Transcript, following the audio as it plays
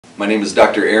My name is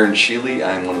Dr. Aaron Sheely.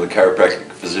 I'm one of the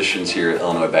chiropractic physicians here at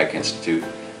Illinois Back Institute.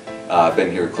 I've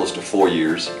been here close to 4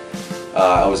 years.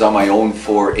 I was on my own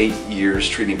for 8 years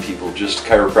treating people just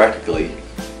chiropractically,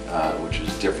 which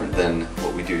is different than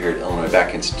what we do here at Illinois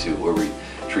Back Institute, where we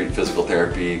treat physical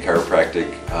therapy,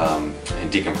 chiropractic,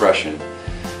 and decompression,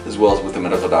 as well as with the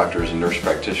medical doctors and nurse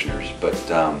practitioners. But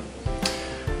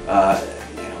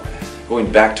going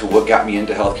back to what got me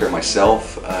into healthcare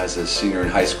myself, as a senior in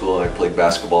high school, I played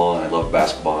basketball and I loved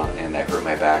basketball, and that hurt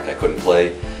my back. I couldn't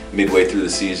play. Midway through the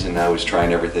season, I was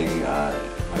trying everything. My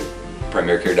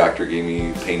primary care doctor gave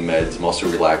me pain meds,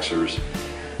 muscle relaxers,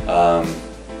 and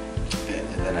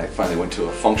then I finally went to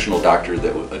a functional doctor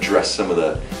that would address some of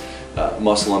the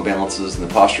muscle imbalances and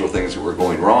the postural things that were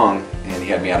going wrong, and he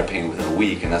had me out of pain within a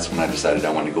week, and that's when I decided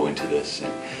I wanted to go into this.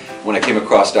 And when I came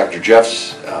across Dr.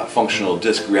 Jeff's functional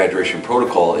disc rehydration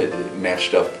protocol, it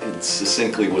matched up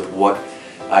succinctly with what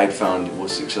I had found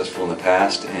was successful in the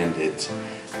past, and it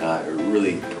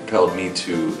really propelled me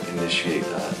to initiate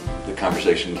the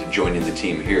conversation to join in the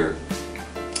team here.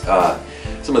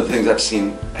 Some of the things I've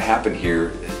seen happen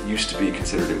here used to be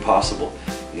considered impossible,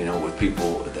 you know, with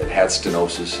people that had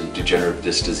stenosis and degenerative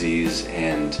disc disease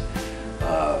and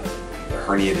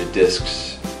herniated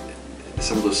discs.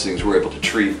 Some of those things we're able to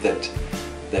treat that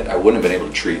I wouldn't have been able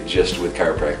to treat just with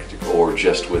chiropractic or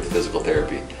just with physical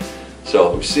therapy.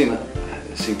 So we've seen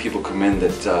people come in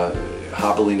that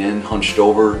hobbling in, hunched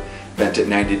over, bent at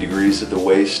 90 degrees at the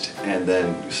waist, and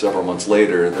then several months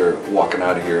later they're walking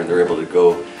out of here and they're able to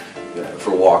go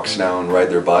for walks now and ride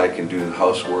their bike and do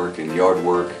housework and yard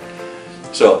work.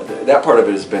 So that part of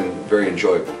it has been very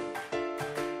enjoyable.